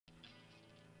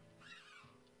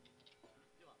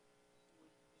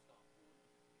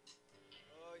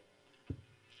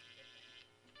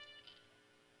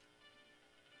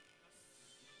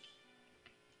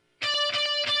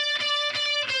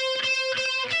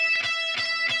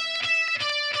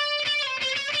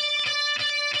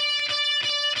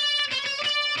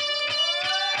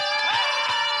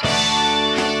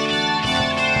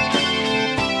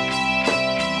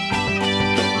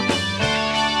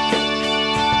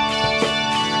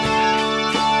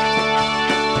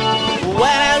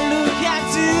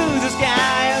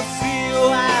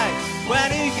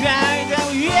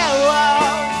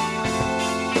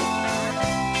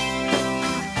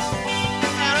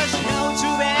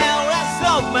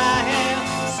my hand,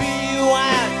 see you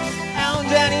out,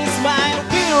 underneath my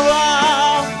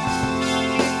pillow.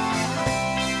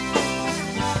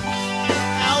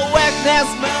 I wake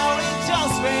next morning,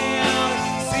 just feel,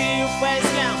 see your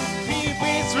face now,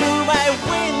 peeping through my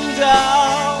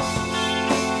window.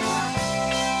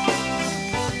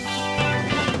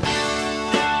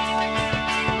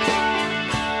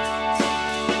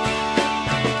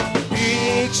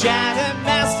 Picture the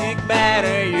mastic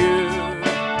matter you.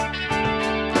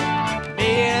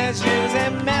 Choose a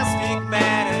mastic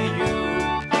matter you.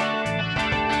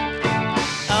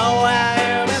 Oh, I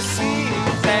ever see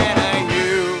that are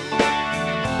you.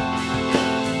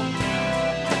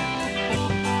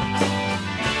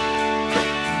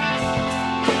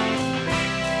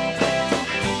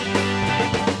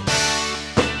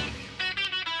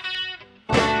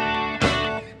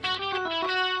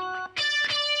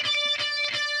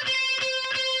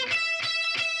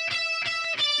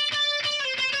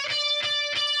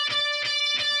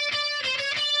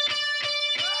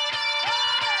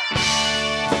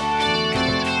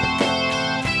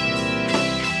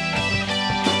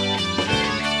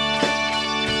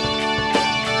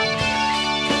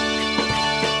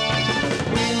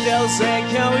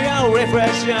 Secure your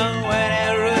reflection when I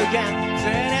look at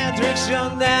the direction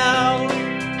now.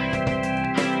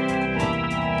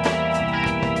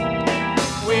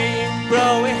 We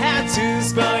probably had to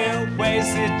spoil your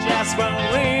wasted just for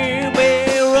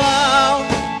leaving wrong.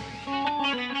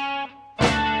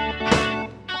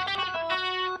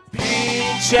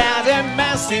 Picture the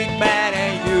mastic man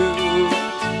and you.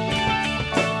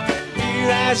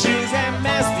 Mirage and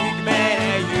mastic man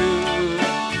and you.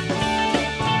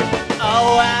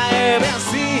 Oh, I ever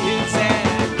see it and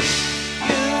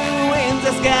you in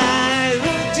the sky,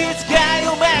 rooted sky,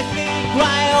 you make me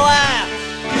cry a while.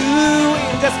 You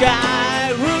in the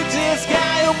sky, rooted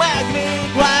sky, you make me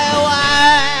cry a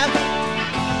while.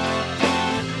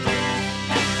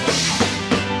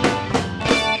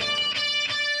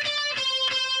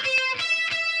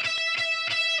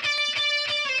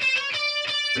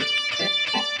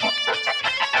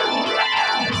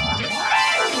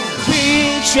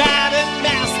 Picture the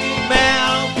mastic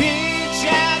man,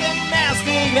 picture the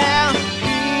mastic man,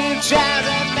 picture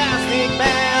the mastic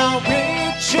man,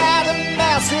 picture the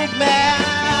mastic man.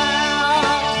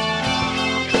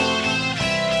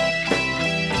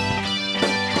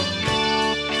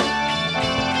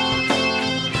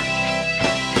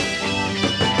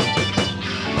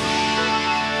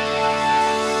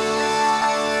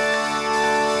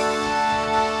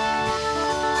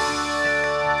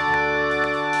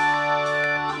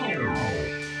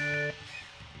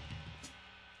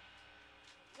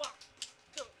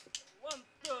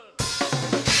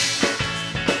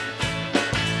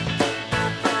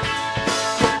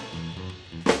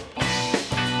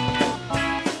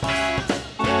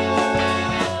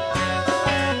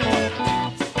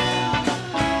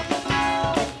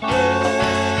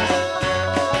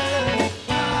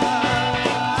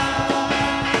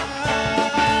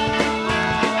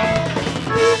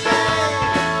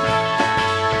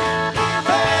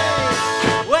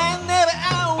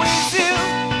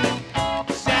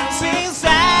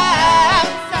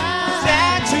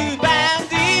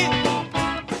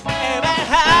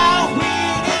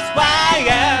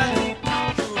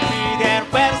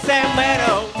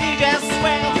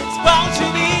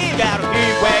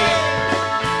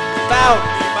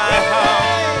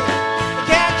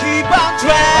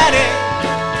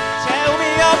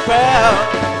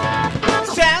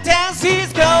 San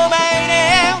Francisco, my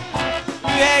name.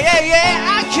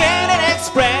 Yeah, I can't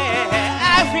explain.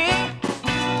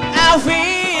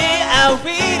 I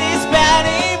feel this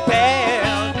burning pain.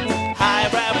 High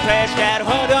blood pressure got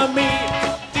hold on me.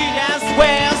 Just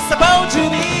where I'm supposed to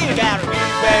be. Got me,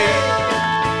 baby.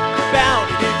 Bound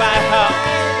in my heart.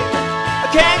 I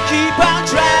can't keep on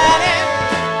trying.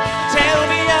 Tell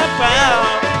me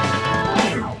about.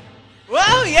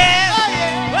 Oh yeah.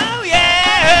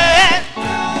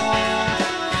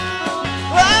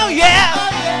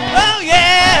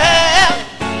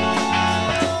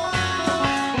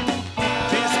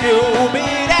 Give me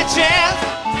that chance.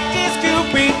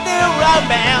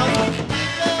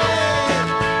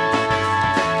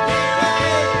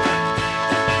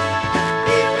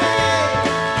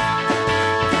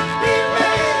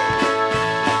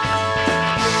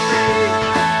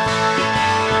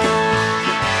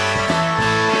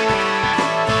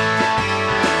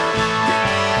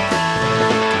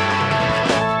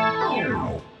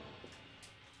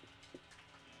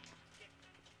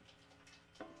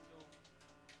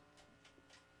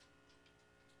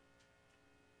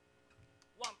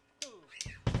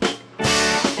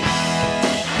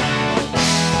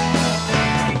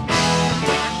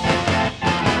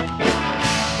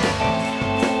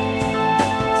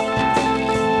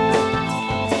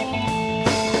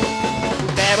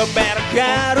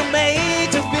 gotta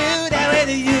make to feel that way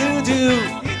that you do.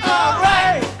 It's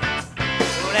alright.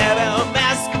 Whenever a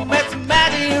mask makes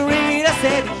magic, read I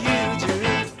said you do.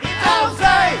 It's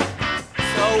alright.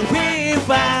 So if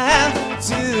I have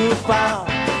to fall,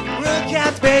 look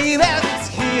at baby, it's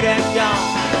hit and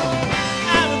gone.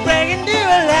 I'm breaking new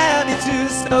love into,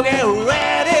 so get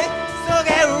ready, so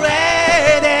get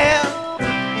ready.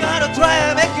 Gonna try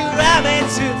and make you rhyme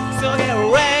into, so get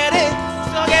ready,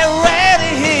 so get ready,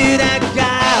 hit and go.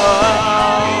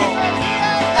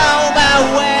 On my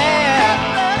way.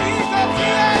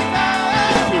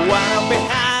 If you wanna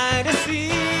behind the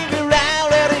scene, be around,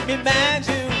 let me mind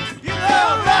you. You're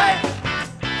alright.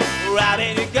 Right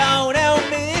in you go, now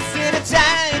missing the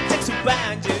time it takes to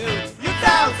find you. You're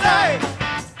outside.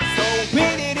 So we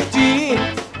did it deep,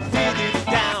 we did it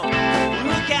down.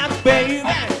 Look out, baby,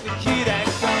 the key that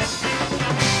goes.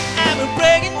 I'm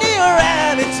breaking new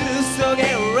rabbit too, so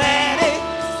get ready,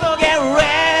 so get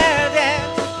ready.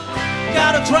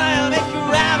 Gotta try and make you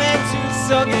rabbit too,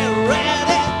 so get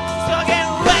ready, so get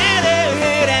ready,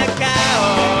 hit and go.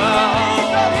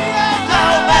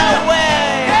 On my way.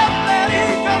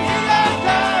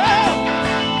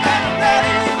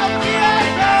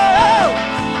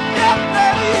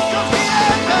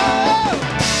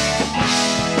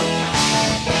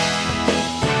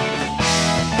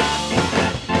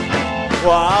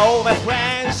 Wow, my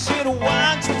friends should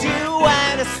want to do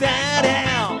understand it.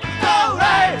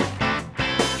 Alright.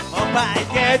 Hope I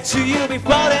get to you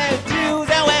before they do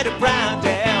that way to brown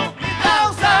down.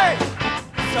 Outside.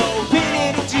 So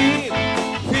beat it deep,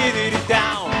 beat it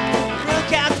down.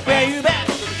 Look out, baby,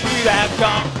 keep that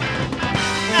gone.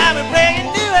 I'm bringing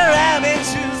new rabbit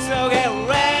too, so get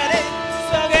ready,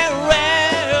 so get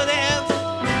ready.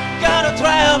 Gonna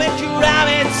try to make you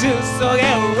rabbit too, so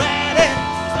get ready.